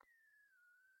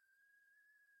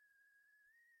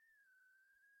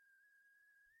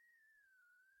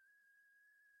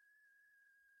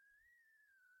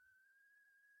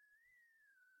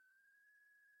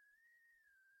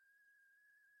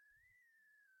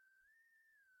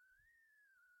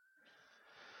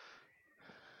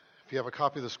If you have a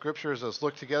copy of the scriptures, let's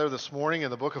look together this morning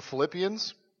in the book of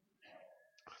Philippians.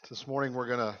 This morning we're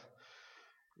going to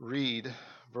read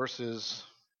verses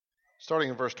starting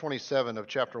in verse 27 of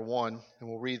chapter 1, and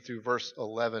we'll read through verse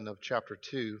 11 of chapter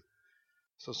 2.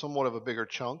 So somewhat of a bigger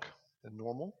chunk than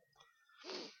normal.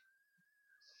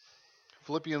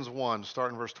 Philippians 1,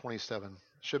 starting verse 27.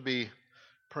 Should be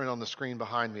printed on the screen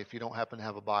behind me if you don't happen to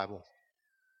have a Bible.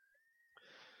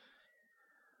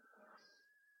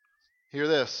 Hear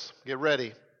this. Get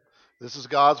ready. This is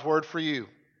God's word for you.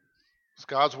 It's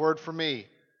God's word for me.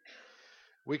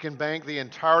 We can bank the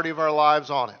entirety of our lives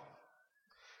on it.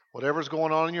 Whatever's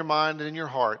going on in your mind and in your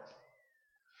heart,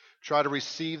 try to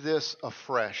receive this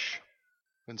afresh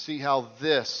and see how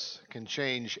this can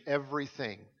change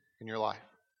everything in your life.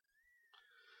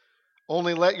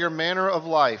 Only let your manner of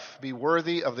life be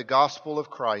worthy of the gospel of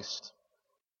Christ,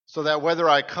 so that whether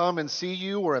I come and see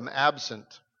you or am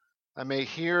absent, I may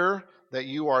hear that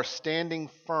you are standing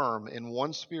firm in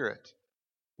one spirit,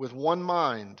 with one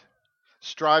mind,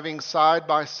 striving side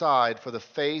by side for the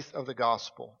faith of the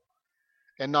gospel,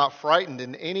 and not frightened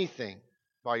in anything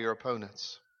by your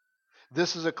opponents.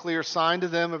 This is a clear sign to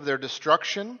them of their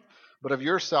destruction, but of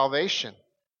your salvation,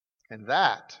 and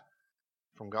that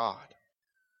from God.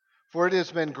 For it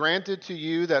has been granted to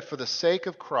you that for the sake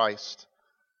of Christ,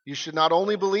 you should not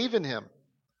only believe in him,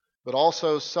 but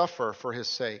also suffer for his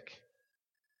sake,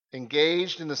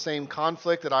 engaged in the same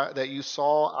conflict that you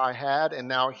saw I had and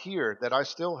now hear that I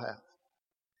still have.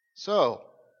 So,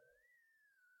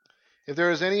 if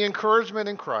there is any encouragement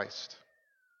in Christ,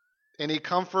 any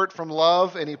comfort from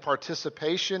love, any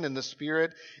participation in the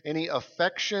Spirit, any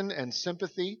affection and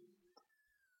sympathy,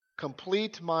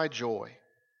 complete my joy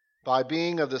by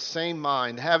being of the same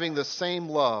mind, having the same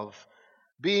love,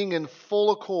 being in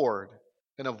full accord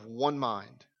and of one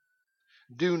mind.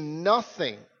 Do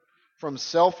nothing from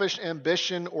selfish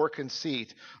ambition or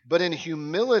conceit, but in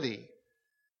humility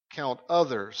count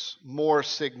others more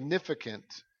significant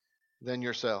than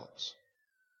yourselves.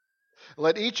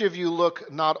 Let each of you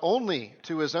look not only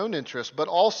to his own interest, but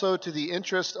also to the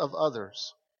interest of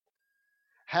others.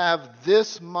 Have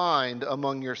this mind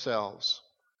among yourselves,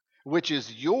 which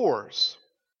is yours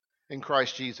in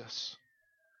Christ Jesus,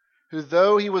 who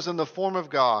though he was in the form of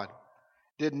God,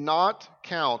 did not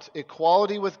count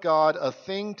equality with God a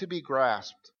thing to be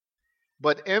grasped,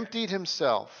 but emptied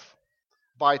himself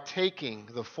by taking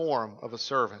the form of a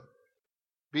servant,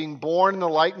 being born in the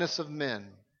likeness of men,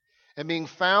 and being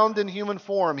found in human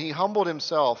form, he humbled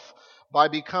himself by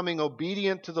becoming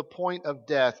obedient to the point of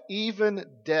death, even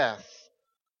death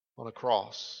on a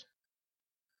cross.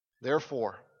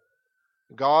 Therefore,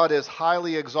 God has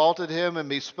highly exalted him and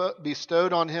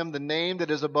bestowed on him the name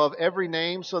that is above every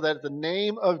name, so that at the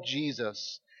name of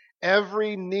Jesus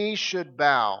every knee should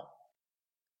bow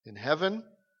in heaven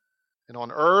and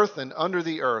on earth and under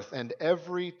the earth, and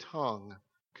every tongue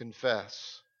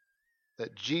confess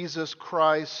that Jesus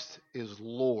Christ is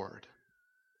Lord,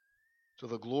 to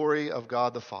the glory of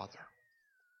God the Father.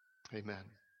 Amen.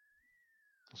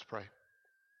 Let's pray.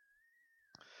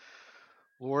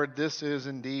 Lord, this is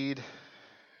indeed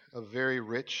a very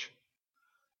rich,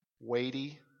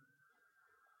 weighty,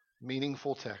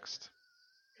 meaningful text.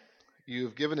 You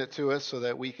have given it to us so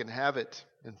that we can have it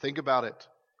and think about it.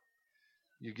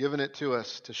 You've given it to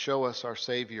us to show us our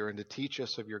Savior and to teach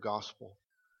us of your gospel.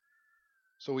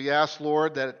 So we ask,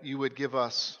 Lord, that you would give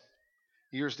us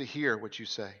ears to hear what you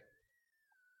say.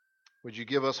 Would you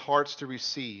give us hearts to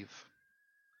receive?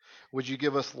 Would you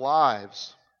give us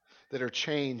lives that are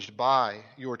changed by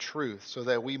your truth, so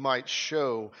that we might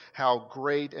show how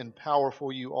great and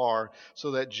powerful you are,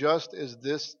 so that just as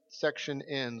this section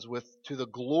ends with to the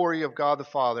glory of God the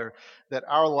Father, that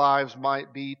our lives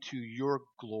might be to your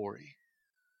glory,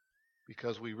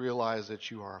 because we realize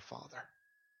that you are our Father.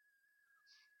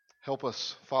 Help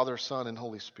us, Father, Son, and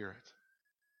Holy Spirit,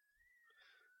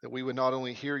 that we would not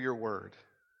only hear your word,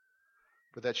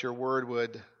 but that your word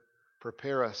would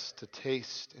prepare us to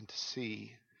taste and to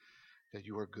see that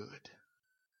you are good.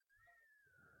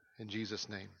 In Jesus'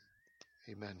 name,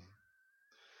 amen.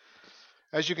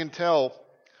 As you can tell,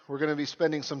 we're going to be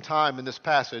spending some time in this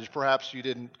passage. Perhaps you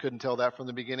couldn't tell that from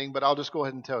the beginning, but I'll just go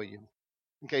ahead and tell you,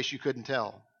 in case you couldn't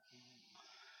tell.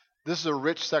 This is a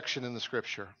rich section in the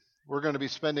Scripture. We're going to be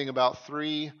spending about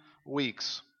 3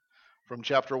 weeks from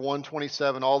chapter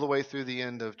 127 all the way through the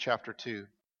end of chapter 2.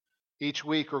 Each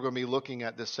week we're going to be looking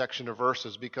at this section of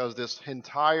verses because this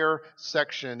entire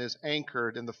section is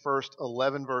anchored in the first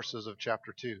 11 verses of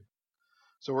chapter 2.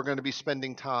 So we're going to be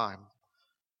spending time.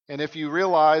 And if you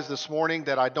realize this morning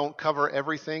that I don't cover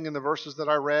everything in the verses that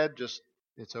I read,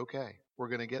 it's okay. We're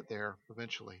going to get there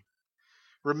eventually.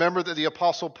 Remember that the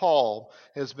Apostle Paul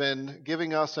has been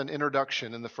giving us an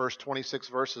introduction in the first 26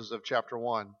 verses of chapter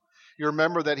 1. You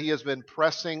remember that he has been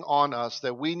pressing on us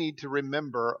that we need to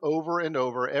remember over and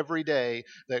over every day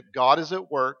that God is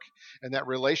at work and that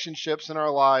relationships in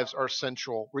our lives are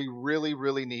central. We really,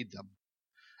 really need them.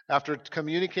 After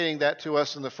communicating that to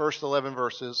us in the first 11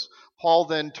 verses, Paul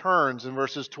then turns in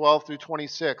verses 12 through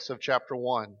 26 of chapter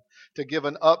 1 to give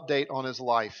an update on his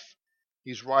life.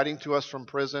 He's writing to us from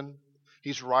prison.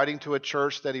 He's writing to a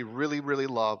church that he really, really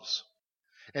loves.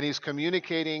 And he's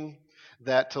communicating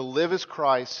that to live is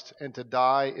Christ and to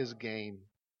die is gain.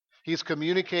 He's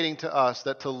communicating to us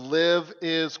that to live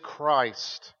is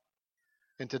Christ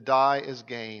and to die is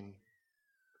gain.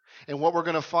 And what we're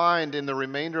going to find in the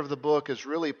remainder of the book is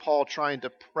really Paul trying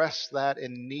to press that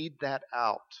and knead that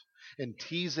out and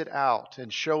tease it out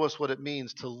and show us what it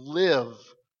means to live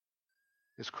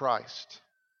is Christ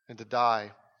and to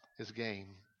die is gain.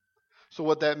 So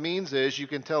what that means is you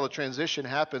can tell the transition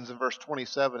happens in verse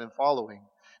 27 and following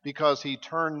because he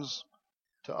turns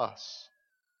to us.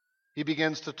 He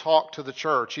begins to talk to the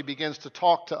church. He begins to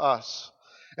talk to us.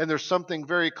 And there's something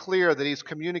very clear that he's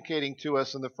communicating to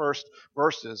us in the first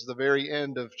verses, the very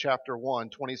end of chapter 1,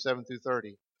 27 through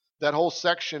 30. That whole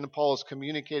section, Paul is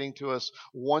communicating to us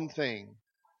one thing,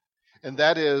 and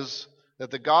that is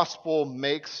that the gospel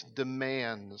makes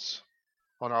demands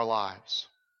on our lives.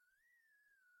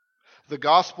 The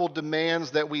gospel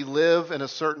demands that we live in a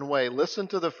certain way. Listen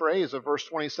to the phrase of verse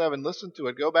 27. Listen to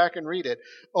it. Go back and read it.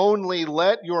 Only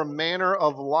let your manner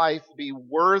of life be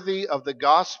worthy of the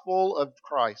gospel of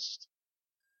Christ.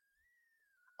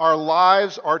 Our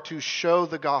lives are to show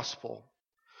the gospel.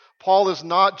 Paul is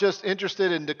not just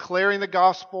interested in declaring the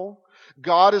gospel.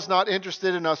 God is not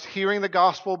interested in us hearing the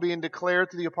gospel being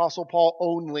declared to the Apostle Paul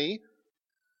only.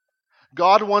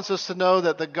 God wants us to know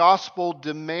that the gospel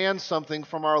demands something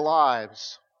from our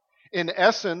lives. In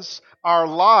essence, our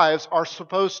lives are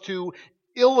supposed to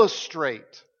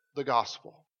illustrate the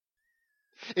gospel.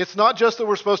 It's not just that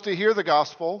we're supposed to hear the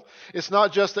gospel. It's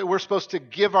not just that we're supposed to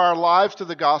give our lives to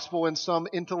the gospel in some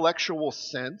intellectual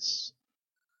sense.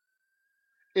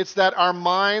 It's that our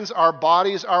minds, our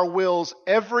bodies, our wills,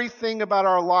 everything about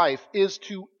our life is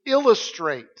to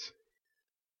illustrate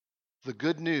the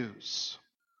good news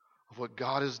of what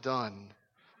God has done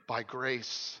by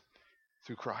grace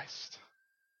through Christ.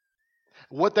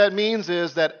 What that means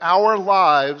is that our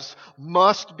lives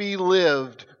must be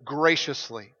lived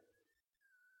graciously.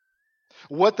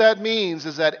 What that means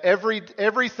is that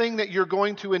everything that you're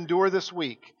going to endure this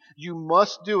week, you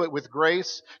must do it with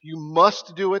grace. You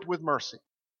must do it with mercy.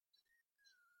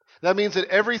 That means that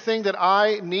everything that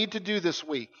I need to do this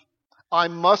week, I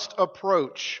must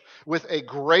approach with a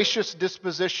gracious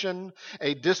disposition,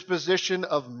 a disposition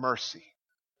of mercy.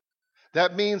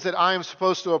 That means that I am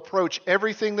supposed to approach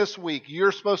everything this week.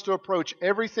 You're supposed to approach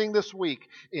everything this week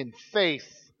in faith,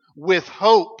 with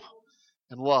hope,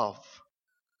 and love.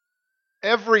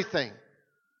 Everything.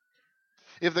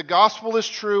 If the gospel is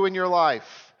true in your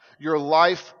life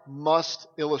must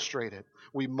illustrate it.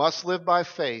 We must live by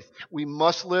faith. We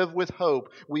must live with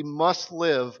hope. We must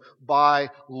live by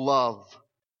love.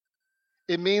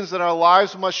 It means that our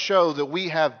lives must show that we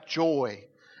have joy.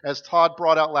 As Todd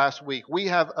brought out last week, we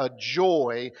have a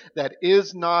joy that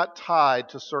is not tied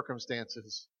to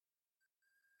circumstances.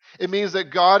 It means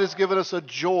that God has given us a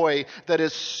joy that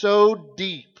is so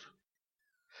deep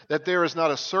that there is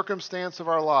not a circumstance of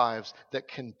our lives that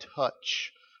can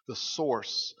touch the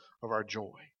source of our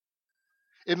joy.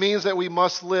 It means that we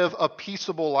must live a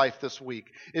peaceable life this week.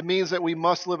 It means that we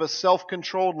must live a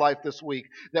self-controlled life this week,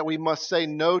 that we must say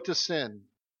no to sin.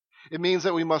 It means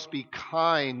that we must be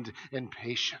kind and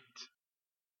patient.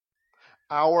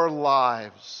 Our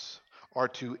lives are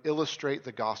to illustrate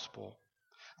the gospel.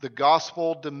 The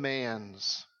gospel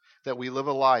demands that we live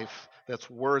a life that's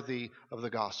worthy of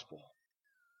the gospel.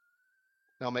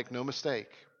 Now, make no mistake.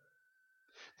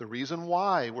 The reason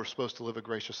why we're supposed to live a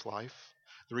gracious life,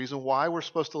 the reason why we're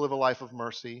supposed to live a life of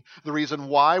mercy, the reason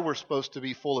why we're supposed to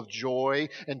be full of joy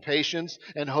and patience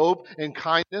and hope and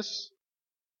kindness,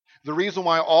 the reason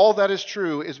why all that is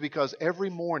true is because every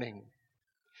morning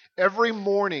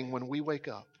when we wake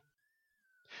up,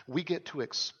 we get to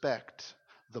expect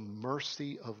the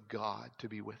mercy of God to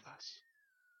be with us.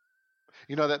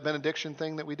 You know that benediction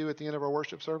thing that we do at the end of our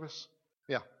worship service?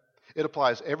 Yeah. It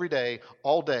applies every day,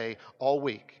 all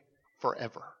week,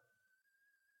 forever.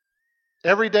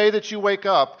 Every day that you wake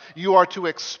up, you are to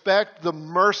expect the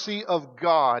mercy of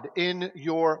God in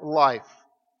your life.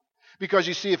 Because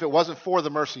you see, if it wasn't for the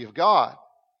mercy of God,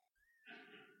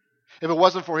 if it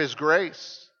wasn't for His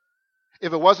grace,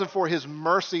 if it wasn't for His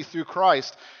mercy through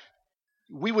Christ,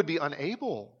 we would be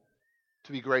unable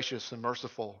to be gracious and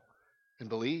merciful and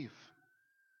believe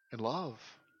and love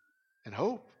and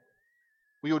hope.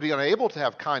 We would be unable to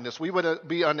have kindness. We would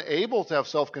be unable to have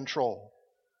self-control.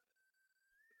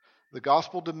 The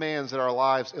gospel demands that our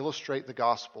lives illustrate the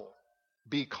gospel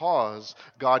because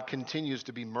God continues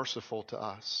to be merciful to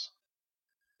us.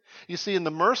 You see, in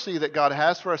the mercy that God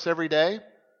has for us every day,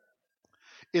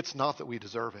 it's not that we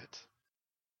deserve it.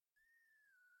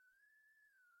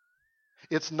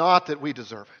 It's not that we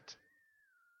deserve it.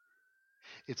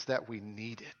 It's that we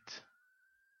need it.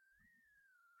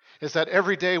 It's that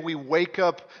every day we wake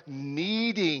up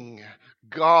needing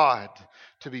God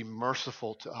to be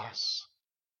merciful to us.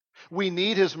 We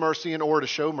need His mercy in order to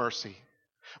show mercy.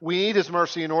 We need His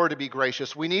mercy in order to be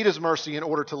gracious. We need His mercy in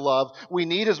order to love. We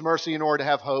need His mercy in order to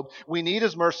have hope. We need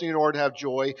His mercy in order to have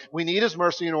joy. We need His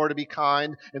mercy in order to be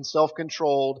kind and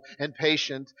self-controlled and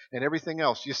patient and everything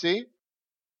else. You see?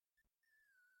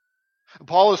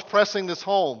 Paul is pressing this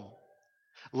home.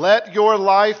 Let your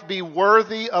life be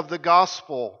worthy of the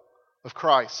gospel of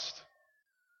Christ.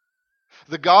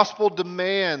 The gospel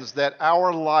demands that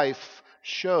our life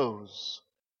shows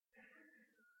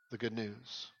the good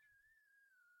news.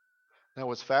 Now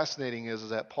what's fascinating is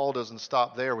that Paul doesn't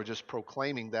stop there with just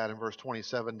proclaiming that in verse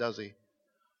 27, does he?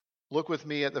 Look with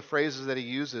me at the phrases that he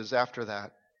uses after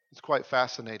that. It's quite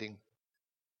fascinating.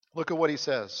 Look at what he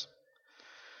says.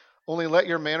 Only let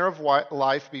your manner of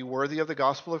life be worthy of the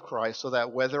gospel of Christ, so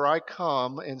that whether I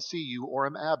come and see you or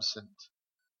am absent.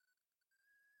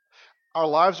 Our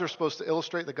lives are supposed to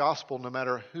illustrate the gospel no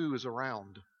matter who is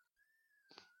around.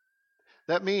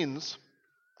 That means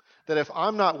that if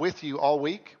I'm not with you all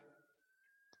week,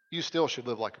 you still should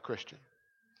live like a Christian.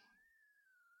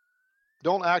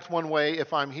 Don't act one way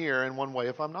if I'm here and one way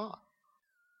if I'm not.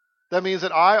 That means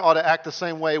that I ought to act the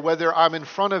same way whether I'm in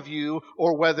front of you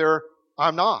or whether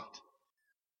I'm not.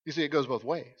 You see, it goes both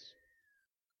ways.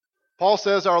 Paul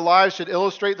says our lives should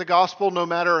illustrate the gospel no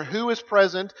matter who is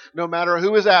present, no matter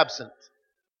who is absent.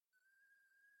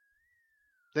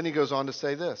 Then he goes on to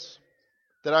say this,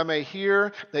 that I may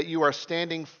hear that you are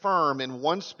standing firm in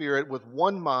one spirit with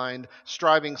one mind,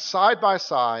 striving side by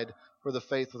side for the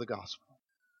faith of the gospel.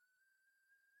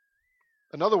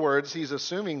 In other words, he's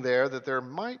assuming there that there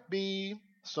might be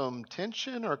some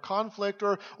tension or conflict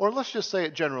or let's just say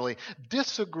it generally,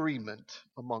 disagreement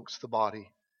amongst the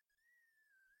body.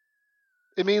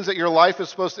 It means that your life is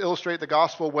supposed to illustrate the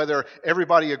gospel whether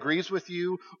everybody agrees with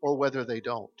you or whether they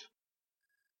don't.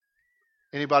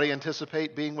 Anybody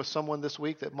anticipate being with someone this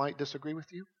week that might disagree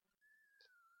with you?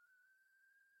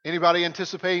 Anybody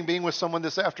anticipating being with someone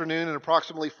this afternoon in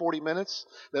approximately 40 minutes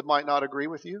that might not agree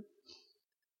with you?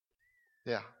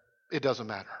 Yeah, it doesn't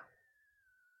matter.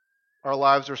 Our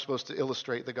lives are supposed to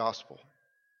illustrate the gospel.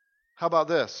 How about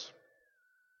this?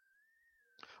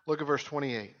 Look at verse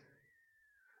 28.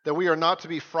 That we are not to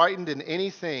be frightened in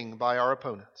anything by our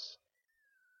opponents.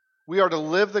 We are to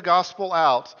live the gospel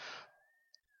out,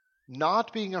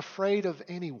 not being afraid of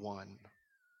anyone.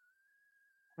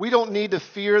 We don't need to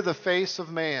fear the face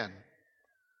of man.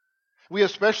 We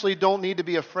especially don't need to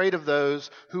be afraid of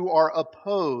those who are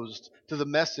opposed to the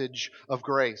message of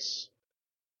grace.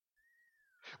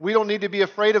 We don't need to be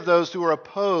afraid of those who are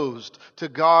opposed to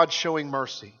God showing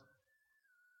mercy.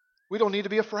 We don't need to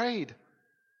be afraid.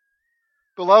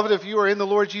 Beloved, if you are in the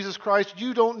Lord Jesus Christ,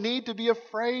 you don't need to be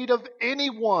afraid of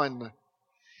anyone.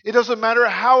 It doesn't matter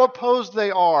how opposed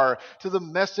they are to the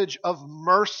message of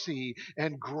mercy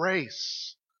and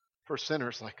grace for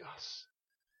sinners like us.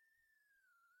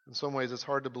 In some ways, it's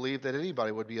hard to believe that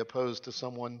anybody would be opposed to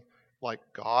someone like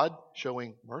God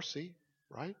showing mercy,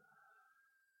 right?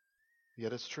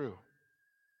 Yet it's true.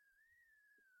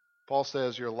 Paul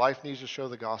says your life needs to show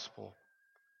the gospel.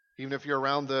 Even if you're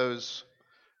around those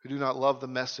who do not love the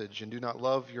message and do not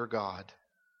love your God.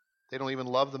 They don't even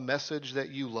love the message that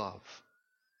you love.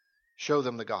 Show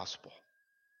them the gospel.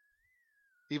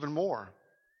 Even more.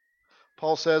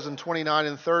 Paul says in 29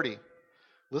 and 30,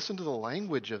 listen to the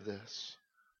language of this.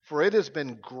 For it has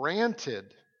been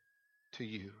granted to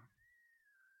you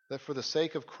that for the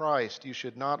sake of Christ you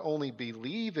should not only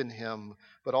believe in Him,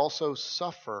 but also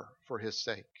suffer for His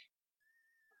sake.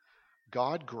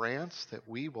 God grants that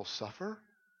we will suffer?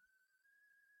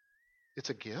 It's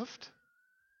a gift.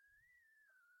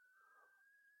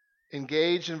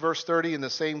 Engaged in verse 30 in the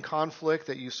same conflict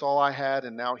that you saw I had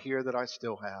and now hear that I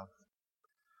still have.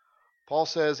 Paul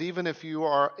says even if you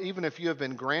have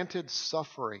been granted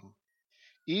suffering,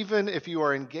 even if you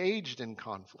are engaged in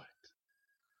conflict,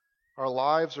 our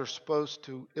lives are supposed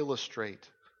to illustrate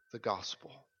the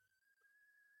gospel.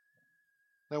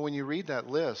 Now when you read that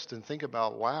list and think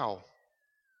about, wow,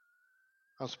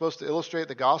 I'm supposed to illustrate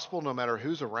the gospel no matter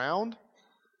who's around.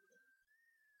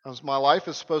 My life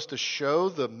is supposed to show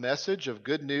the message of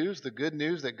good news, the good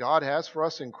news that God has for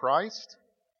us in Christ,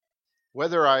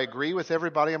 whether I agree with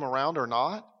everybody I'm around or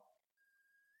not.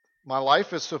 My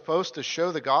life is supposed to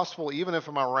show the gospel even if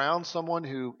I'm around someone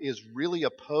who is really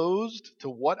opposed to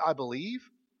what I believe.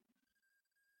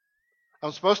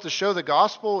 I'm supposed to show the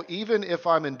gospel even if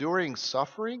I'm enduring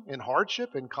suffering and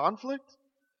hardship and conflict.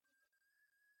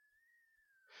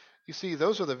 You see,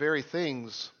 those are the very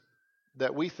things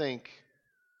that we think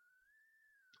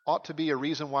ought to be a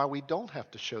reason why we don't have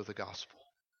to show the gospel,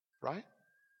 right?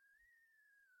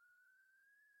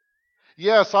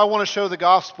 Yes, I want to show the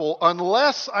gospel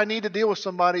unless I need to deal with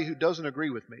somebody who doesn't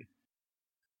agree with me.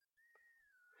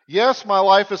 Yes, my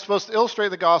life is supposed to illustrate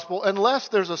the gospel unless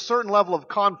there's a certain level of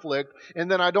conflict,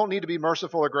 and then I don't need to be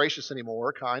merciful or gracious anymore,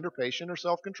 or kind or patient or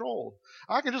self-controlled.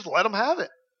 I can just let them have it.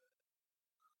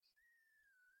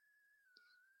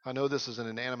 I know this is an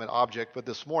inanimate object, but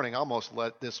this morning I almost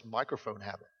let this microphone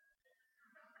have it.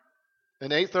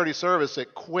 In 8:30 service,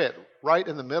 it quit right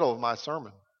in the middle of my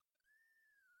sermon.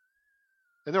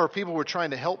 And there were people who were trying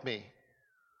to help me,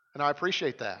 and I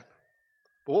appreciate that.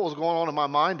 But what was going on in my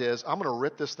mind is, I'm going to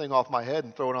rip this thing off my head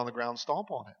and throw it on the ground and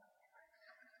stomp on it.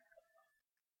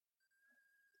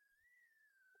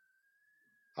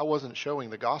 I wasn't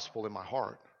showing the gospel in my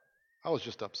heart. I was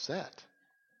just upset.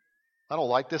 I don't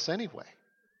like this anyway.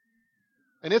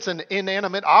 And it's an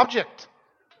inanimate object.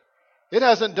 It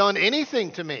hasn't done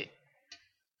anything to me. It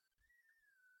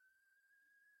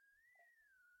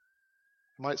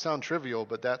might sound trivial,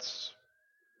 but that's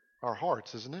our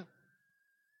hearts, isn't it?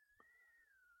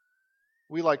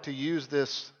 We like to use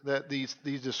these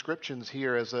descriptions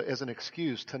here as an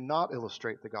excuse to not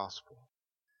illustrate the gospel.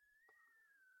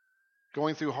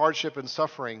 Going through hardship and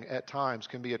suffering at times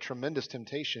can be a tremendous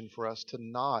temptation for us to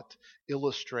not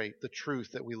illustrate the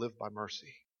truth that we live by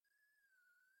mercy.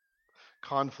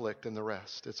 Conflict and the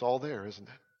rest. It's all there, isn't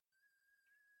it?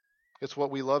 It's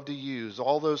what we love to use.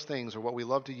 All those things are what we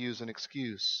love to use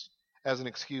as an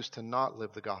excuse to not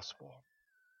live the gospel.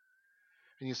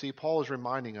 And you see, Paul is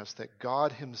reminding us that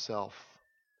God himself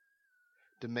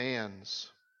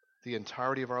demands the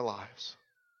entirety of our lives.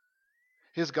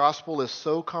 His gospel is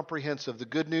so comprehensive. The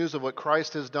good news of what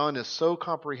Christ has done is so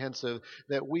comprehensive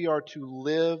that we are to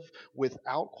live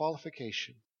without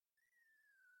qualification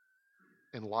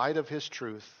in light of his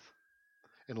truth,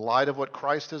 in light of what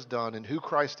Christ has done and who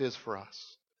Christ is for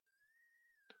us.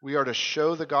 We are to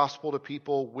show the gospel to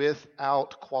people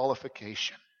without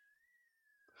qualification.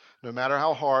 No matter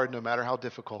how hard, no matter how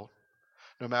difficult,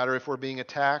 no matter if we're being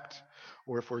attacked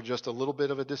or if we're just a little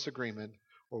bit of a disagreement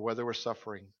or whether we're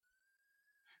suffering,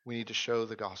 we need to show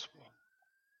the gospel.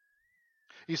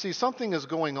 You see, something is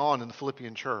going on in the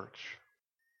Philippian church.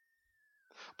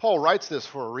 Paul writes this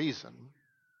for a reason.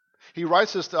 He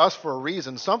writes this to us for a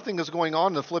reason. Something is going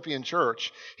on in the Philippian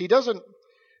church. He doesn't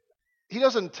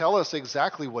tell us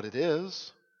exactly what it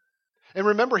is. And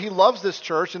remember, he loves this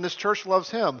church and this church loves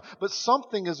him. But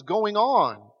something is going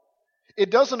on.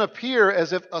 It doesn't appear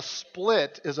as if a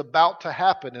split is about to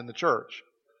happen in the church.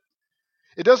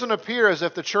 It doesn't appear as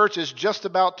if the church is just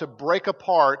about to break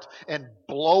apart and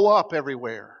blow up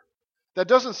everywhere. That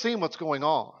doesn't seem what's going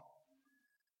on.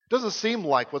 It doesn't seem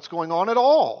like what's going on at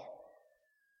all.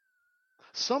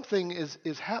 Something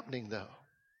is happening, though.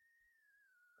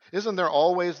 Isn't there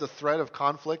always the threat of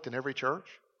conflict in every church?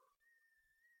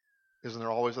 Isn't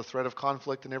there always the threat of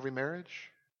conflict in every marriage?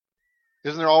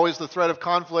 Isn't there always the threat of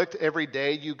conflict every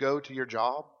day you go to your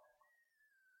job?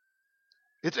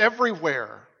 It's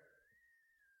everywhere.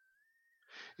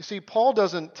 You see, Paul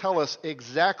doesn't tell us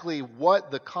exactly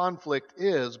what the conflict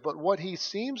is, but what he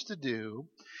seems to do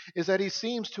is that he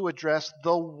seems to address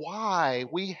the why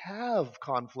we have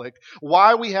conflict,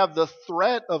 why we have the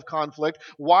threat of conflict,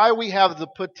 why we have the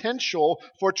potential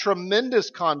for tremendous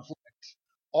conflict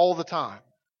all the time.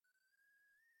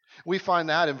 We find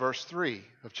that in verse 3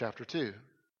 of chapter 2.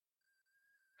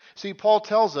 See, Paul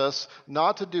tells us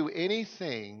not to do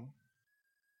anything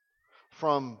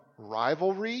from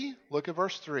rivalry, look at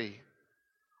verse 3,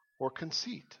 or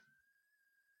conceit.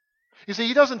 You see,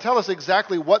 he doesn't tell us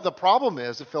exactly what the problem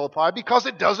is at Philippi because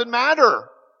it doesn't matter.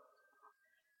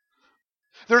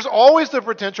 There's always the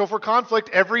potential for conflict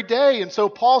every day. And so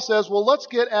Paul says, well, let's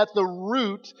get at the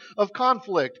root of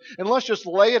conflict and let's just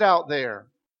lay it out there.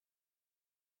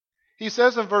 He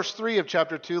says in verse 3 of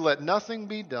chapter 2, let nothing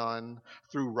be done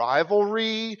through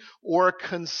rivalry or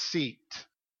conceit,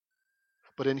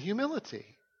 but in humility.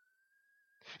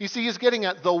 You see, he's getting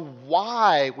at the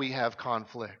why we have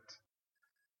conflict.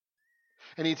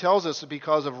 And he tells us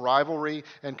because of rivalry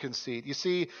and conceit. You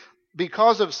see,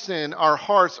 because of sin, our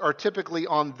hearts are typically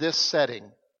on this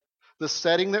setting, the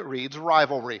setting that reads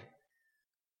rivalry.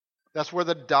 That's where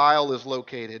the dial is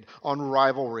located, on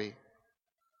rivalry.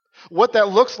 What that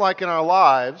looks like in our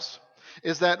lives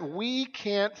is that we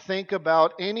can't think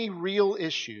about any real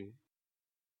issue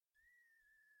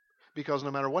because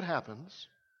no matter what happens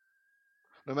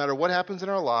in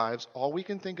our lives, all we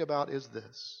can think about is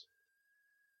this.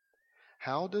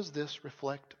 How does this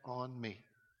reflect on me?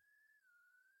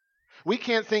 We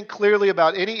can't think clearly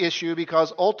about any issue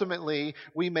because ultimately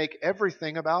we make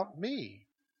everything about me.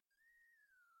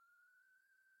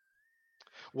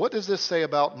 What does this say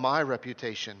about my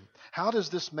reputation? How does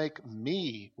this make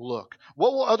me look?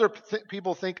 What will other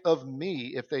people think of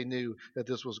me if they knew that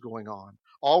this was going on?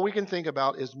 All we can think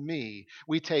about is me.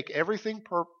 We take everything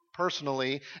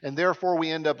personally, and therefore we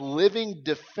end up living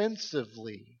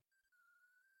defensively.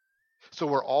 So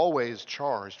we're always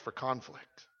charged for conflict.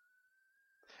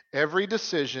 Every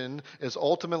decision is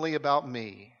ultimately about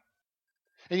me.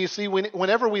 And you see,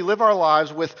 whenever we live our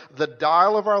lives with the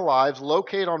dial of our lives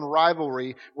located on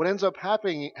rivalry, what ends up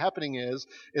happening is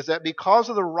that because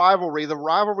of the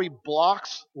rivalry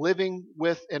blocks living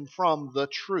with and from the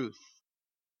truth.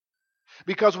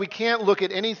 Because we can't look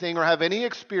at anything or have any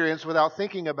experience without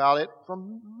thinking about it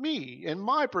from me, and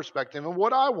my perspective, and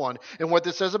what I want, and what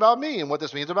this says about me, and what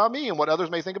this means about me, and what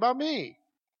others may think about me.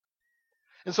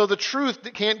 And so the truth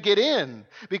can't get in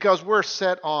because we're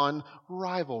set on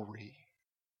rivalry.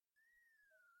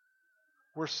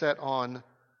 We're set on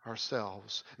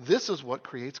ourselves. This is what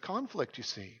creates conflict, you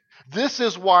see. This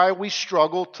is why we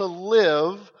struggle to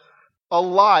live a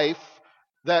life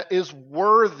that is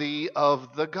worthy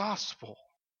of the gospel.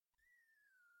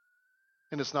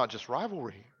 And it's not just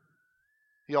rivalry.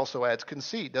 He also adds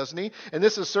conceit, doesn't he? And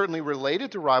this is certainly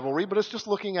related to rivalry, but it's just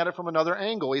looking at it from another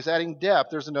angle. He's adding depth.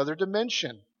 There's another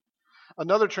dimension.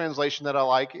 Another translation that I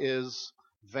like is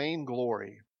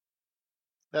vainglory.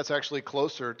 That's actually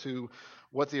closer to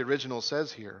what the original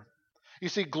says here. You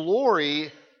see,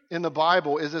 glory in the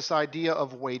Bible is this idea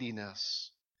of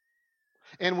weightiness.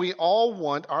 And we all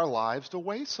want our lives to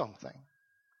weigh something.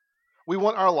 We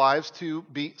want our lives to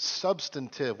be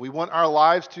substantive. We want our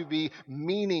lives to be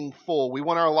meaningful. We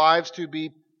want our lives to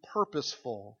be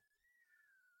purposeful.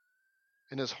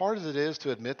 And as hard as it is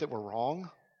to admit that we're wrong,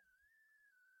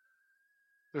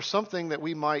 there's something that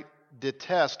we might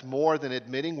detest more than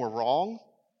admitting we're wrong.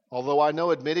 Although I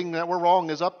know admitting that we're wrong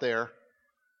is up there.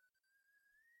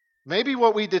 Maybe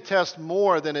what we detest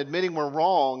more than admitting we're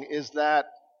wrong is that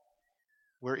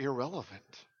we're irrelevant.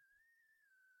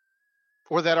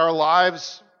 Or that our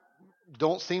lives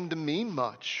don't seem to mean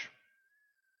much.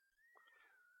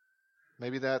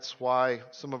 Maybe that's why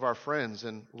some of our friends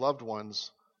and loved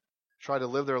ones try to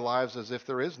live their lives as if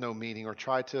there is no meaning, or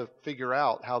try to figure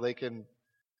out how they can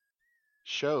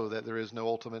show that there is no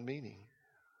ultimate meaning.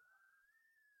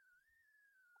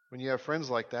 When you have friends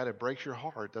like that, it breaks your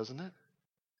heart, doesn't it?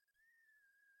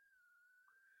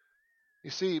 You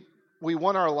see, we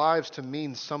want our lives to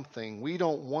mean something. We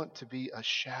don't want to be a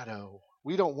shadow.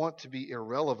 We don't want to be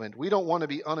irrelevant. We don't want to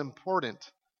be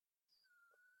unimportant.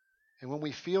 And when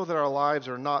we feel that our lives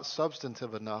are not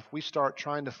substantive enough, we start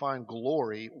trying to find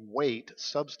glory, weight,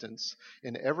 substance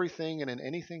in everything and in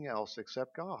anything else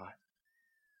except God.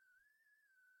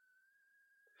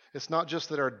 It's not just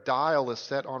that our dial is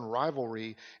set on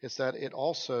rivalry, it's that it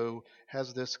also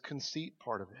has this conceit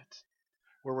part of it,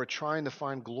 where we're trying to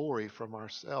find glory from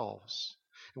ourselves,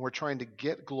 and we're trying to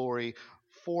get glory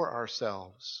for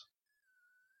ourselves.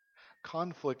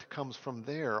 Conflict comes from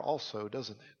there also,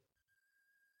 doesn't it?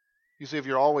 You see, if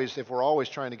we're always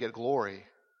trying to get glory,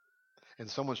 and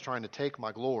someone's trying to take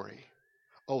my glory,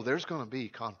 there's going to be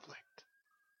conflict.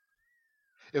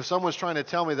 If someone's trying to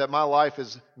tell me that my life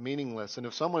is meaningless, and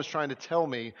if someone's trying to tell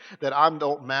me that I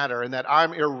don't matter and that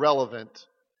I'm irrelevant,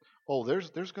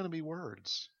 there's going to be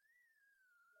words.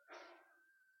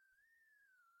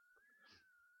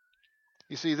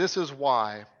 You see, this is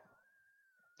why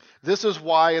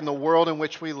in the world in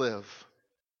which we live,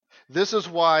 this is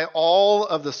why all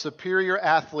of the superior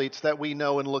athletes that we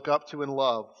know and look up to and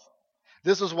love,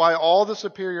 this is why all the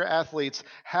superior athletes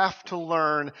have to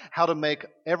learn how to make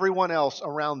everyone else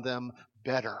around them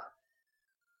better.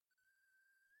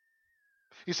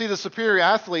 You see, the superior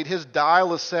athlete, his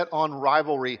dial is set on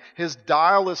rivalry. His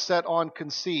dial is set on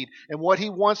conceit. And what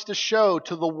he wants to show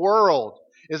to the world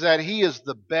is that he is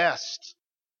the best.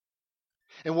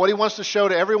 And what he wants to show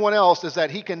to everyone else is that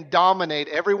he can dominate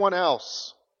everyone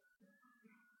else.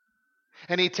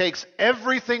 And he takes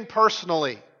everything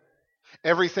personally.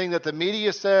 Everything that the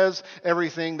media says,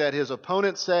 everything that his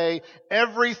opponents say,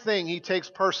 everything he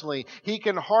takes personally. He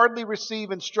can hardly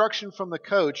receive instruction from the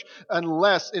coach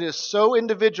unless it is so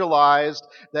individualized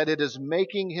that it is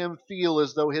making him feel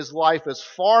as though his life is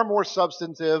far more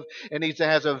substantive and he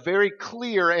has a very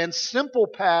clear and simple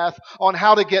path on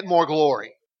how to get more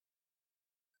glory.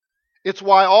 It's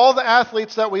why all the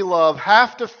athletes that we love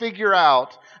have to figure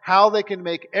out how they can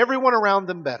make everyone around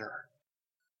them better.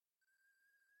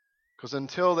 Because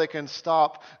until they can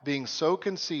stop being so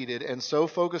conceited and so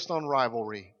focused on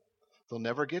rivalry, they'll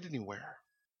never get anywhere.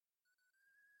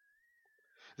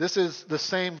 This is the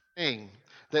same thing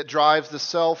that drives the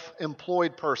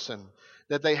self-employed person,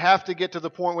 that they have to get to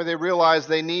the point where they realize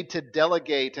they need to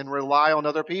delegate and rely on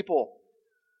other people.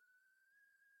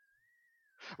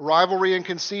 Rivalry and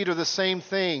conceit are the same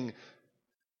thing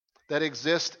that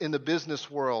exist in the business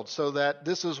world, so that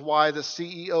this is why the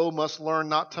CEO must learn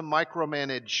not to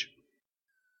micromanage.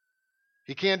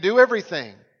 He can't do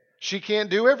everything. She can't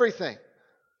do everything.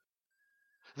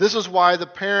 This is why the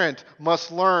parent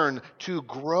must learn to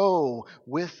grow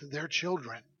with their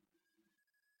children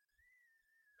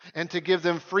and to give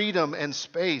them freedom and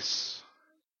space.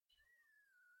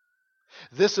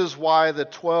 This is why the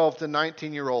 12 to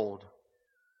 19-year-old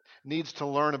needs to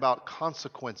learn about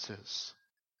consequences.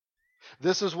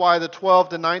 This is why the 12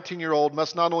 to 19-year-old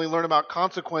must not only learn about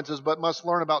consequences, but must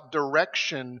learn about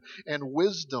direction and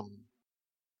wisdom.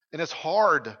 And it's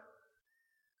hard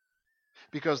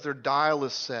because their dial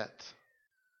is set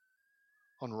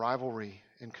on rivalry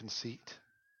and conceit,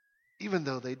 even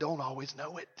though they don't always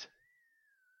know it.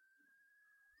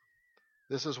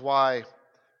 This is why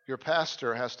your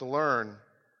pastor has to learn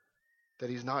that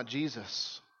he's not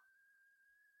Jesus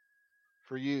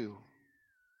for you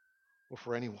or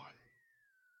for anyone.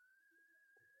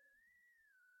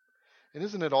 And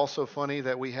isn't it also funny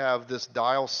that we have this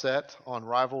dial set on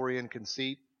rivalry and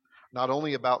conceit? Not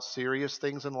only about serious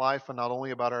things in life and not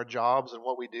only about our jobs and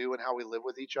what we do and how we live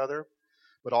with each other,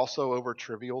 but also over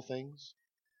trivial things.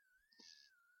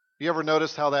 You ever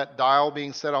notice how that dial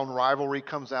being set on rivalry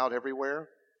comes out everywhere?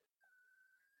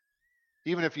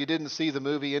 Even if you didn't see the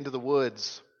movie Into the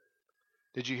Woods,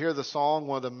 did you hear the song,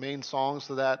 one of the main songs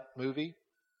of that movie,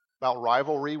 about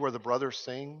rivalry where the brothers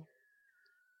sing?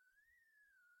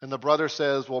 And the brother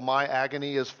says, well, my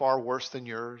agony is far worse than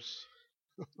yours.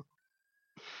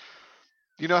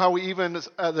 You know how we even,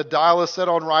 the dial is set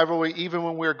on rivalry even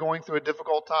when we're going through a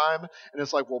difficult time? And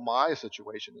it's like, well, my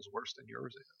situation is worse than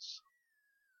yours is.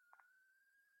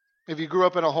 If you grew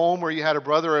up in a home where you had a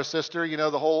brother or a sister, you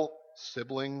know the whole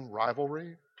sibling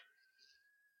rivalry.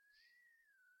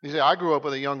 You say, I grew up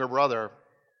with a younger brother,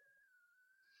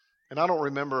 and I don't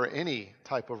remember any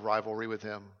type of rivalry with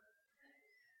him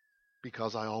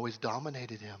because I always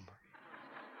dominated him.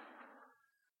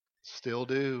 Still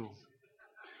do.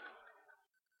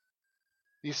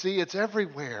 You see, it's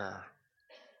everywhere.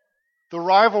 The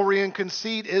rivalry and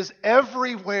conceit is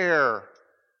everywhere.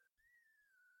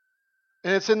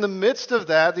 And it's in the midst of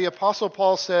that, the Apostle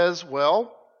Paul says,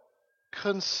 well,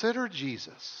 consider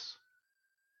Jesus.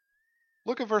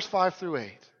 Look at verse 5 through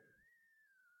 8.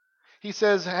 He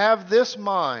says, have this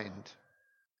mind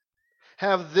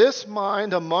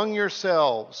among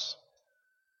yourselves,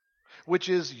 which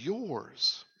is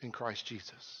yours in Christ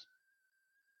Jesus.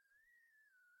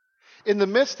 In the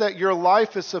midst that your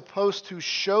life is supposed to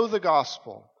show the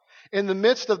gospel, in the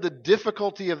midst of the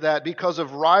difficulty of that because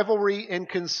of rivalry and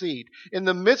conceit, in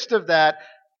the midst of that,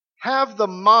 have the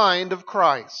mind of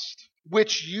Christ,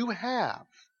 which you have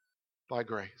by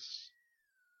grace.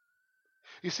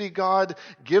 You see, God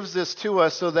gives this to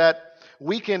us so that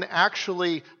we can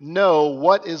actually know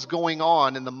what is going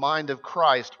on in the mind of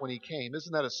Christ when He came.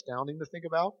 Isn't that astounding to think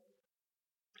about?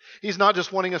 He's not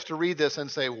just wanting us to read this and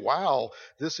say, wow,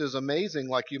 this is amazing,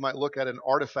 like you might look at an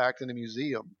artifact in a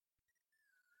museum.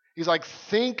 He's like,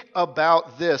 think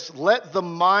about this. Let the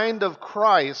mind of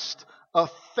Christ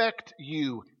affect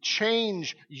you,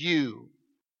 change you.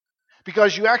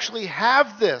 Because you actually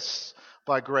have this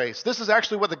by grace. This is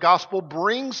actually what the gospel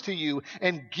brings to you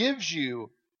and gives you.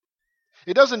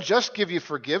 It doesn't just give you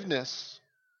forgiveness.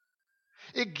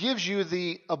 It gives you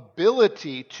the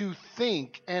ability to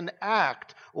think and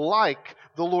act like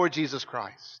the Lord Jesus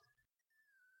Christ.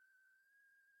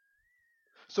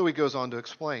 So he goes on to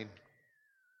explain.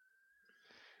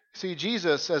 See,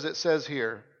 Jesus, as it says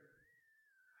here,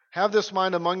 have this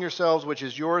mind among yourselves which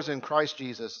is yours in Christ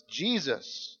Jesus.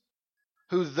 Jesus,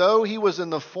 who though he was in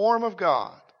the form of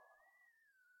God,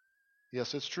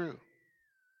 yes, it's true.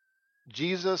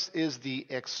 Jesus is the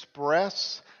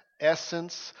express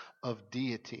essence of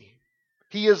deity.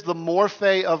 He is the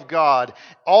morphe of God.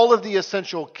 All of the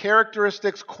essential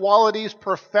characteristics, qualities,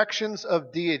 perfections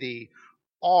of deity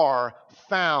are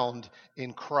found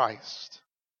in Christ.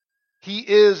 He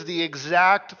is the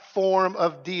exact form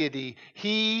of deity.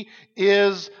 He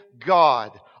is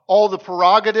God. All the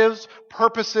prerogatives,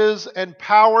 purposes, and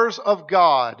powers of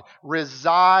God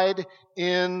reside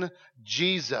in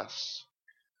Jesus.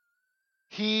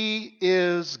 He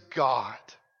is God.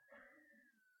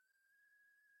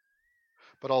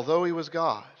 But although he was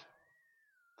God,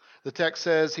 the text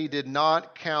says he did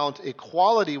not count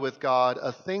equality with God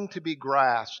a thing to be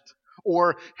grasped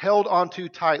or held onto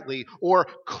tightly or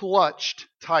clutched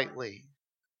tightly,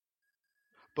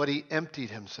 but he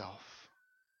emptied himself.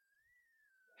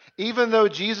 Even though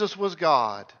Jesus was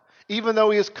God, even though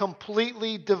he is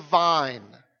completely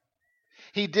divine,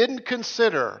 he didn't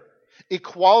consider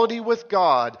equality with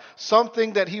God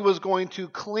something that he was going to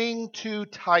cling to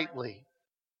tightly.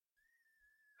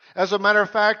 As a matter of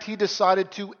fact, he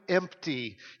decided to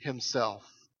empty himself.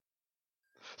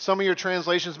 Some of your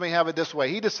translations may have it this way.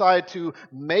 He decided to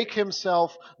make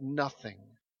himself nothing.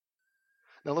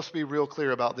 Now let's be real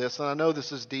clear about this. And I know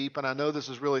this is deep and I know this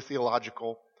is really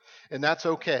theological. And that's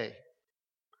okay.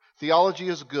 Theology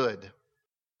is good.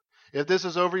 If this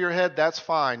is over your head, that's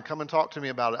fine. Come and talk to me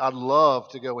about it. I'd love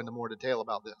to go into more detail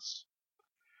about this.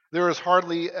 There is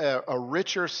hardly a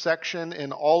richer section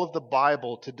in all of the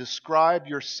Bible to describe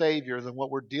your Savior than what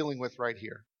we're dealing with right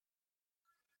here.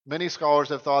 Many scholars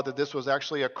have thought that this was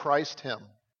actually a Christ hymn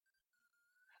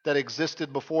that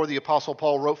existed before the Apostle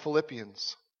Paul wrote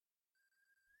Philippians,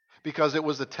 because it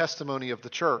was the testimony of the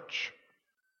church.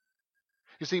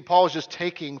 You see, Paul is just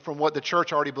taking from what the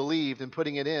church already believed and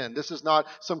putting it in. This is not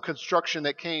some construction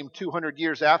that came 200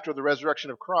 years after the resurrection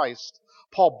of Christ.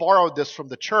 Paul borrowed this from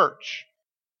the church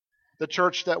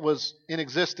that was in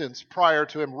existence prior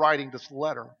to him writing this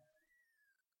letter.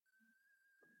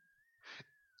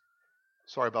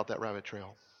 Sorry about that rabbit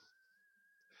trail.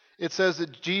 It says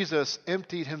that Jesus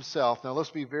emptied himself. Now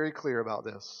let's be very clear about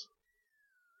this.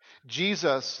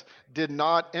 Jesus did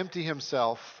not empty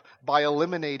himself by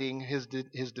eliminating his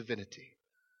divinity.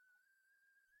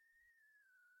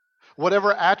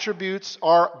 Whatever attributes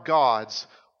are God's,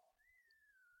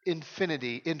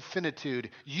 infinitude.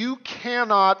 You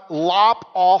cannot lop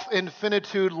off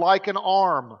infinitude like an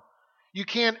arm. You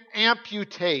can't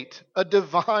amputate a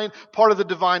divine part of the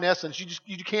divine essence.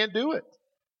 You can't do it.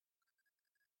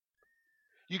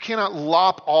 You cannot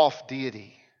lop off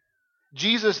deity.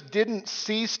 Jesus didn't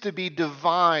cease to be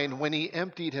divine when he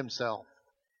emptied himself.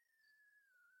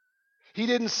 He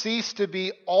didn't cease to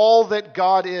be all that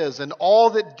God is and all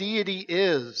that deity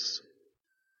is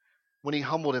when he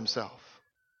humbled himself.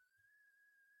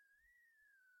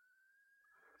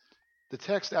 The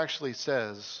text actually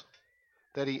says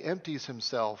that he empties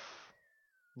himself.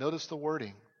 Notice the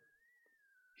wording.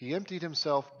 He emptied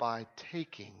himself by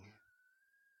taking.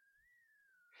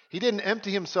 He didn't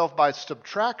empty himself by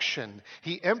subtraction.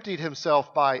 He emptied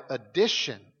himself by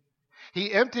addition.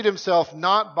 He emptied himself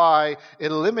not by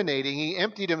eliminating. He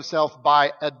emptied himself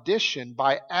by addition,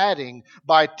 by adding,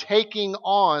 by taking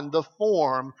on the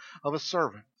form of a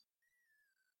servant.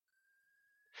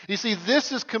 You see,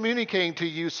 this is communicating to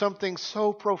you something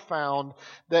so profound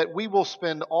that we will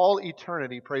spend all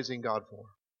eternity praising God for.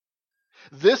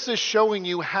 This is showing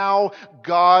you how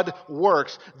God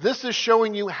works. This is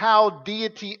showing you how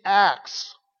deity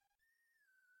acts.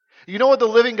 You know what the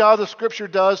living God of the Scripture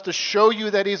does to show you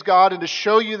that He's God and to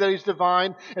show you that He's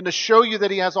divine and to show you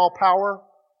that He has all power?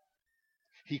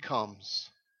 He comes.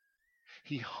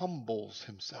 He humbles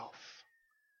Himself.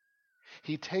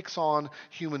 He takes on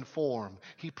human form.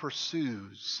 He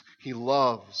pursues. He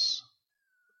loves.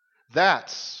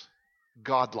 That's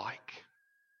godlike.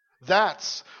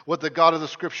 That's what the God of the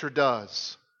Scripture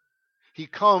does. He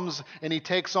comes and he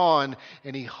takes on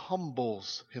and he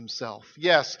humbles himself.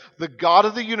 Yes, the God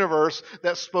of the universe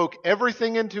that spoke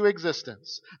everything into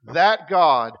existence, that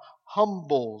God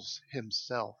humbles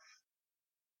himself.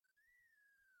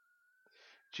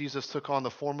 Jesus took on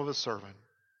the form of a servant,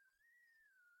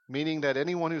 meaning that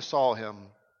anyone who saw him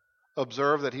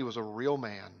observed that he was a real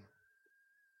man.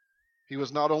 He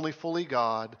was not only fully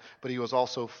God, but he was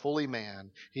also fully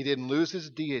man. He didn't lose his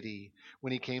deity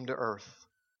when he came to earth.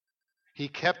 He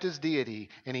kept his deity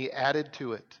and he added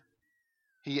to it.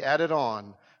 He added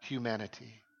on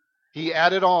humanity. He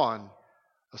added on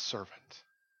a servant.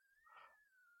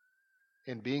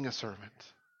 And being a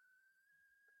servant,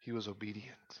 he was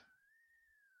obedient,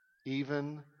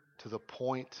 even to the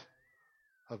point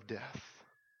of death.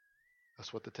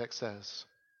 That's what the text says.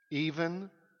 Even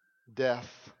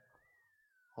death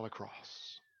on a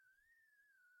cross.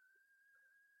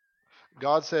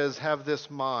 God says, have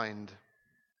this mind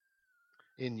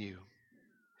in you.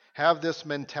 Have this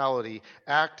mentality.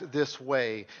 Act this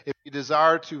way. If you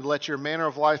desire to let your manner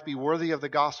of life be worthy of the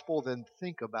gospel, then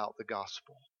think about the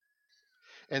gospel.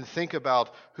 And think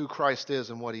about who Christ is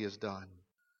and what he has done.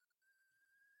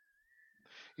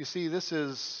 You see, this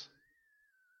is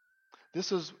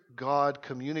God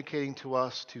communicating to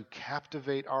us to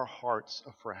captivate our hearts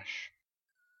afresh.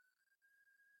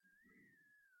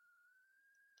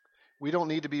 We don't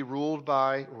need to be ruled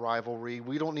by rivalry.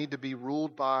 We don't need to be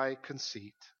ruled by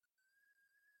conceit.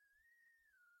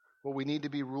 What we need to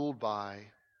be ruled by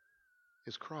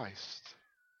is Christ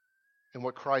and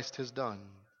what Christ has done.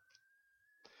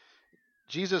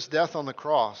 Jesus' death on the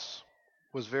cross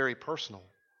was very personal.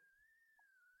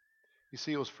 You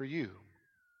see, it was for you.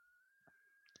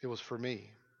 It was for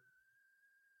me.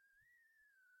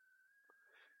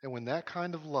 And when that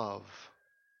kind of love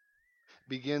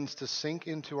begins to sink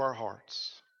into our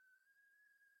hearts,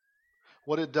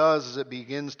 what it does is it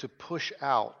begins to push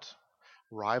out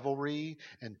rivalry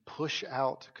and push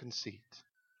out conceit.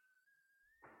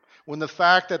 When the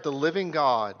fact that the living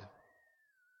God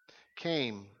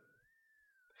came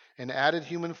and added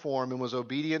human form and was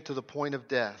obedient to the point of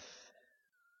death,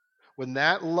 when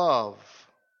that love,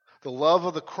 the love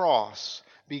of the cross,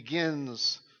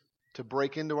 begins to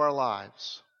break into our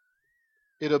lives,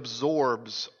 it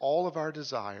absorbs all of our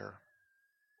desire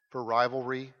for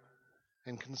rivalry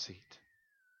and conceit.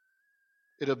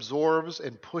 It absorbs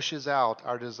and pushes out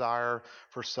our desire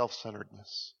for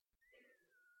self-centeredness.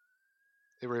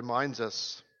 It reminds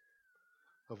us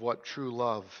of what true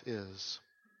love is.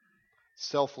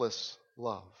 Selfless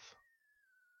love.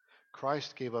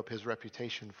 Christ gave up his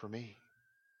reputation for me.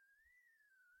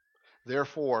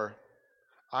 Therefore,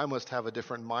 I must have a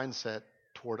different mindset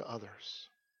toward others.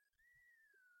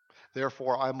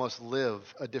 Therefore, I must live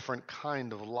a different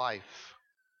kind of life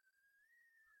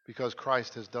because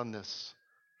Christ has done this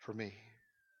for me.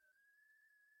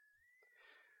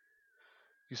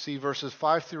 You see, verses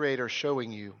 5 through 8 are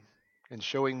showing you and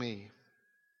showing me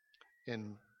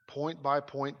in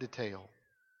point-by-point detail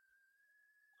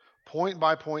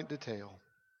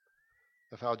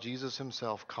of how Jesus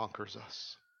himself conquers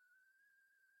us.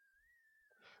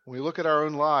 When we look at our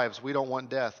own lives, we don't want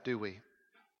death, do we?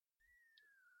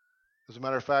 As a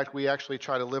matter of fact, we actually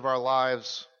try to live our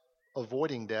lives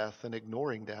avoiding death and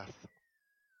ignoring death.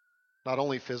 Not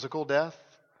only physical death,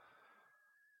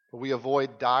 but we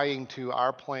avoid dying to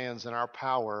our plans and our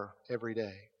power every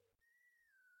day.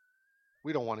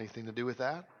 We don't want anything to do with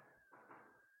that.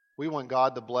 We want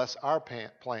God to bless our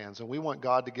plans, and we want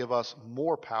God to give us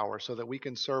more power so that we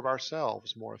can serve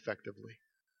ourselves more effectively.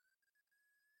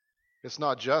 It's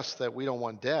not just that we don't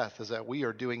want death, it's that we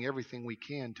are doing everything we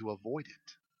can to avoid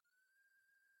it.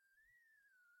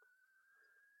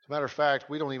 As a matter of fact,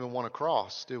 we don't even want a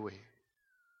cross, do we?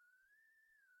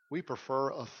 We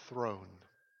prefer a throne.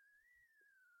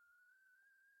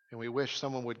 And we wish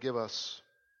someone would give us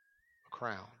a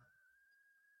crown.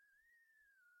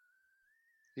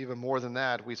 Even more than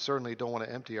that, we certainly don't want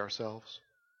to empty ourselves.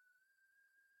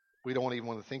 We don't even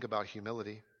want to think about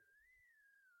humility.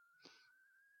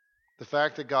 The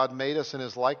fact that God made us in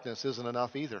his likeness isn't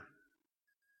enough either.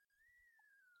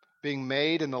 Being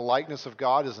made in the likeness of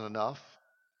God isn't enough.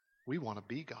 We want to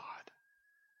be God.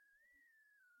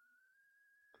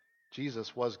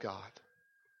 Jesus was God.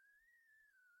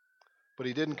 But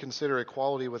he didn't consider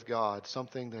equality with God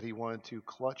something that he wanted to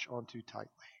clutch onto tightly.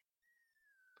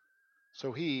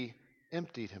 So he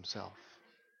emptied himself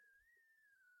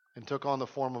and took on the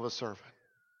form of a servant.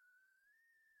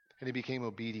 And he became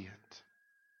obedient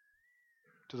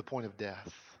to the point of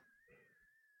death,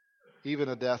 even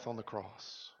a death on the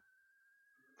cross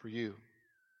for you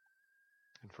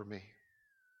and for me.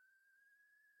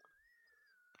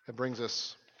 It brings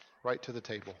us right to the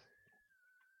table.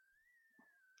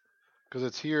 Because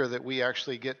it's here that we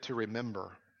actually get to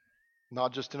remember,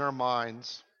 not just in our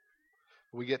minds,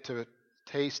 we get to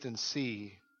taste and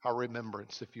see our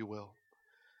remembrance, if you will.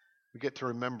 We get to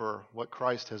remember what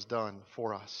Christ has done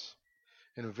for us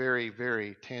in a very,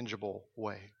 very tangible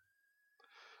way.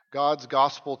 God's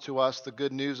gospel to us, the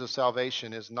good news of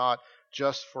salvation, is not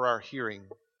just for our hearing.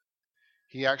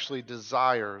 He actually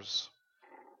desires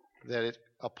that it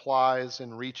applies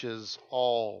and reaches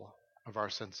all of our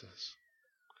senses.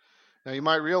 Now, you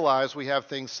might realize we have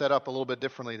things set up a little bit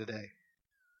differently today.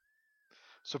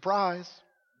 Surprise!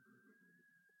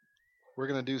 We're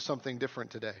going to do something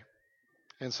different today.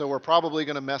 And so we're probably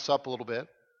going to mess up a little bit,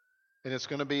 and it's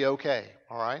going to be okay,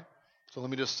 all right? So let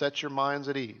me just set your minds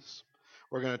at ease.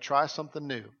 We're going to try something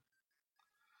new.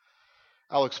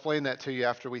 I'll explain that to you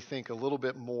after we think a little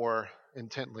bit more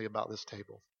intently about this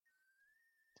table.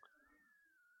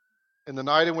 In the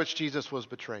night in which Jesus was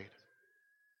betrayed,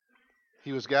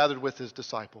 he was gathered with his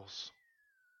disciples.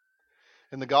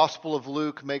 And the Gospel of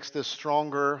Luke makes this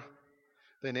stronger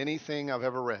than anything I've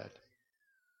ever read.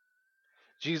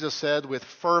 Jesus said, with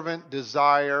fervent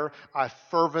desire, I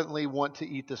fervently want to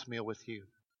eat this meal with you.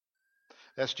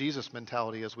 That's Jesus'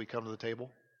 mentality as we come to the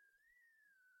table.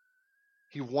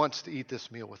 He wants to eat this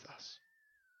meal with us.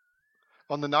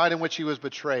 On the night in which he was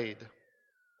betrayed,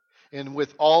 and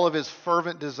with all of his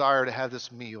fervent desire to have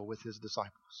this meal with his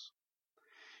disciples,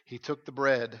 he took the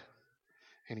bread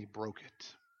and he broke it.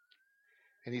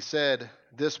 And he said,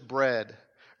 this bread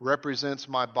represents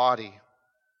my body,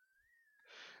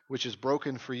 which is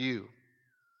broken for you.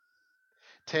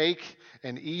 Take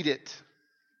and eat it.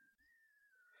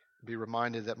 Be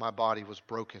reminded that my body was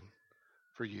broken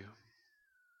for you.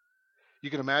 You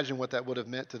can imagine what that would have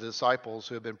meant to the disciples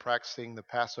who had been practicing the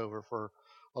Passover for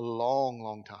a long,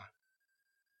 long time.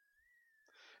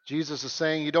 Jesus is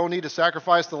saying, you don't need to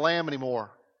sacrifice the lamb anymore.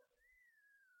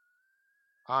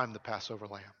 I'm the Passover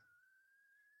lamb.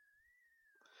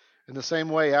 In the same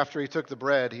way, after he took the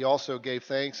bread, he also gave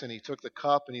thanks, and he took the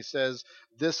cup, and he says,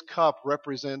 this cup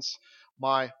represents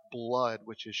my blood,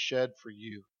 which is shed for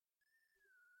you.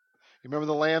 You remember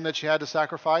the lamb that you had to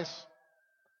sacrifice?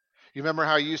 You remember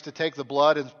how you used to take the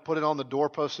blood and put it on the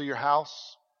doorpost of your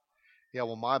house? Yeah,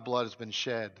 well, my blood has been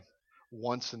shed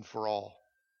once and for all.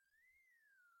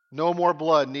 No more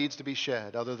blood needs to be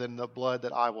shed other than the blood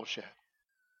that I will shed.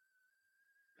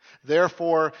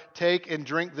 Therefore, take and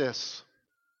drink this,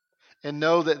 and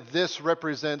know that this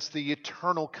represents the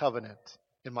eternal covenant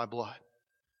in my blood.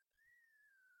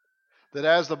 That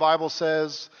as the Bible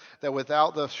says, that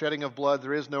without the shedding of blood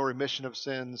there is no remission of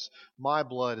sins, my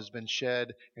blood has been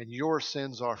shed and your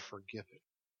sins are forgiven.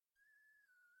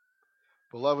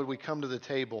 Beloved, we come to the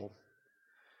table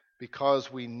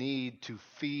because we need to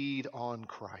feed on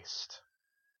Christ.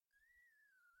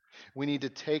 We need to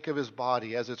take of his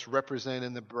body as it's represented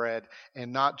in the bread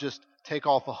and not just take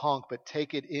off a hunk, but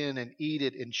take it in and eat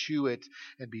it and chew it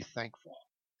and be thankful.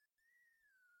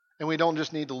 And we don't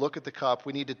just need to look at the cup.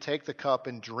 We need to take the cup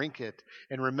and drink it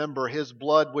and remember his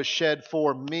blood was shed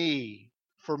for me,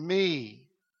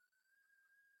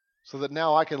 so that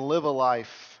now I can live a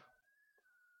life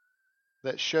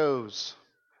that shows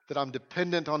that I'm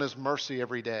dependent on his mercy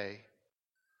every day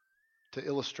to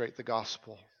illustrate the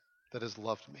gospel that has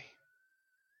loved me.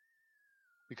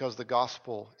 Because the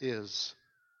gospel is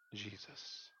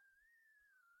Jesus.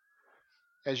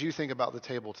 As you think about the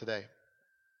table today,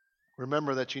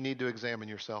 remember that you need to examine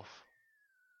yourself.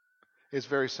 It's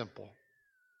very simple.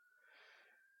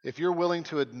 If you're willing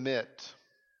to admit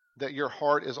that your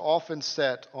heart is often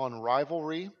set on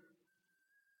rivalry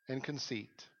and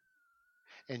conceit,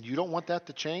 and you don't want that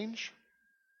to change,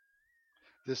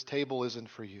 this table isn't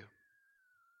for you.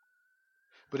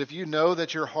 But if you know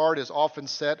that your heart is often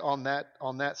set on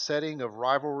that setting of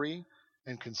rivalry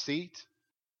and conceit,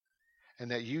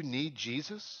 and that you need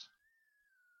Jesus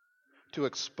to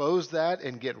expose that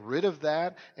and get rid of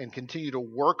that and continue to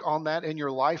work on that in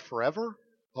your life forever,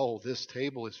 oh, this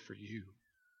table is for you.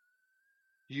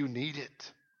 You need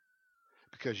it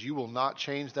because you will not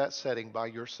change that setting by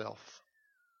yourself.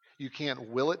 You can't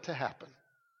will it to happen.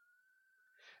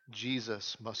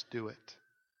 Jesus must do it.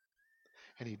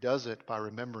 And he does it by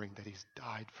remembering that he's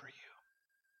died for you.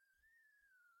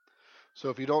 So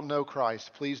if you don't know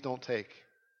Christ, please don't take.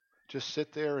 Just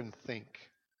sit there and think.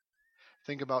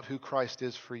 Think about who Christ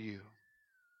is for you.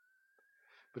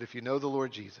 But if you know the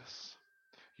Lord Jesus,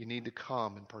 you need to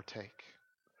come and partake.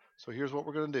 So here's what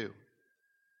we're going to do.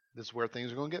 This is where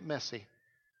things are going to get messy.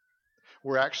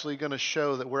 We're actually going to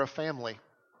show that we're a family.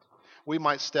 We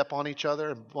might step on each other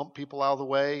and bump people out of the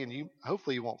way, and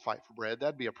hopefully you won't fight for bread.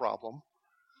 That'd be a problem.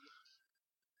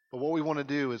 But what we want to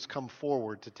do is come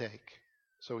forward to take.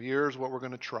 So here's what we're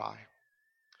going to try.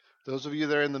 Those of you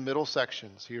that are in the middle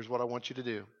sections, here's what I want you to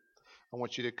do. I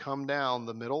want you to come down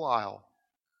the middle aisle.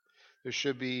 There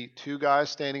should be two guys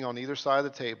standing on either side of the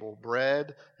table,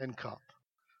 bread and cup.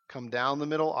 Come down the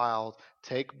middle aisle,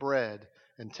 take bread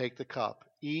and take the cup.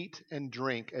 Eat and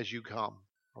drink as you come,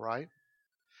 all right?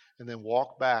 And then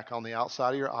walk back on the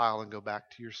outside of your aisle and go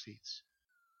back to your seats.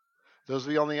 Those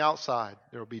of you on the outside,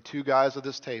 there will be two guys at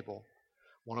this table.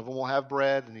 One of them will have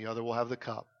bread and the other will have the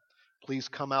cup. Please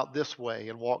come out this way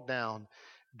and walk down.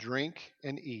 Drink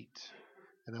and eat.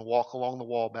 And then walk along the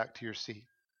wall back to your seat.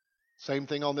 Same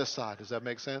thing on this side. Does that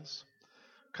make sense?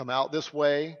 Come out this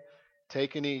way,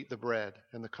 take and eat the bread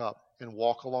and the cup, and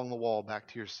walk along the wall back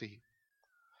to your seat.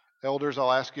 Elders,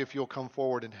 I'll ask you if you'll come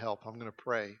forward and help. I'm going to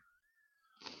pray.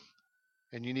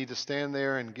 And you need to stand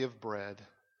there and give bread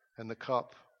and the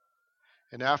cup.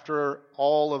 And after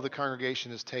all of the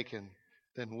congregation is taken,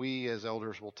 then we as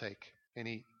elders will take and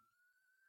eat.